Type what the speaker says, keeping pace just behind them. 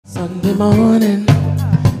Sunday morning,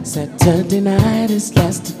 Saturday night has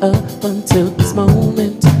lasted up until this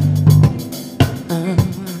moment.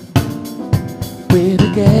 We're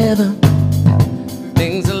together,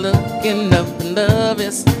 things are looking up and love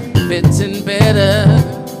is fitting better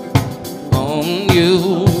on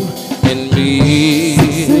you and me.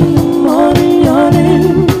 6 in the morning,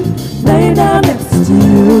 yawning, lay down next to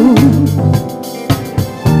you.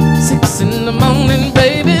 6 in the morning,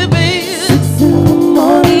 baby, baby. 6 in the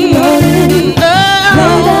morning, yawning,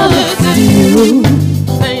 lay down next to you.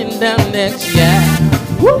 Laying down next, yeah.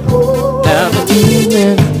 Now the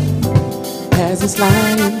evening has us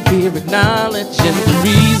lying here acknowledging the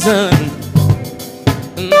reason.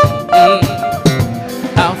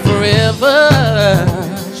 Our forever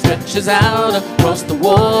stretches out across the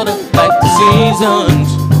water like the seasons.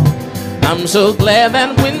 I'm so glad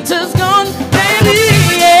that winter's gone, baby,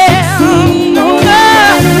 yeah.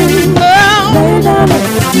 Lay down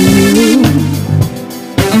next to you.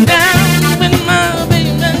 Down with my baby,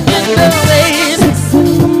 you know it. 6 in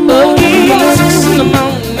the morning, 6 in the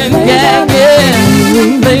morning, yeah,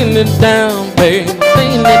 yeah. Laying it down, baby,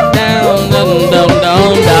 laying it down, down, down,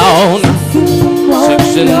 down, down.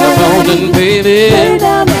 6 in the morning, baby. lay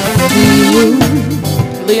down next to you.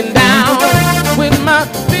 Laying down with my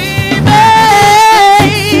baby.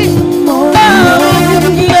 Oh,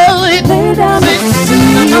 know it. Lay down 6 next to in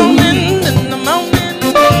the you. morning, in the morning, in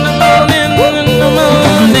the morning, in the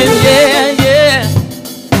morning, yeah, yeah.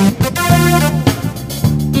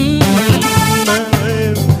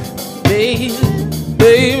 Baby,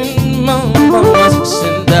 baby, mama, 6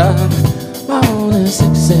 in the morning,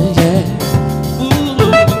 6 in, yeah.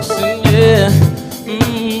 Ooh, 6 in, yeah.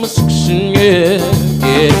 6 in, yeah,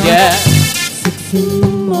 yeah, yeah. 6 in the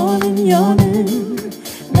morning, yawning,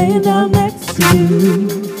 laying down next to you.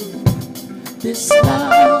 This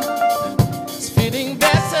love is feeling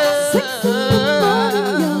better. 6 in the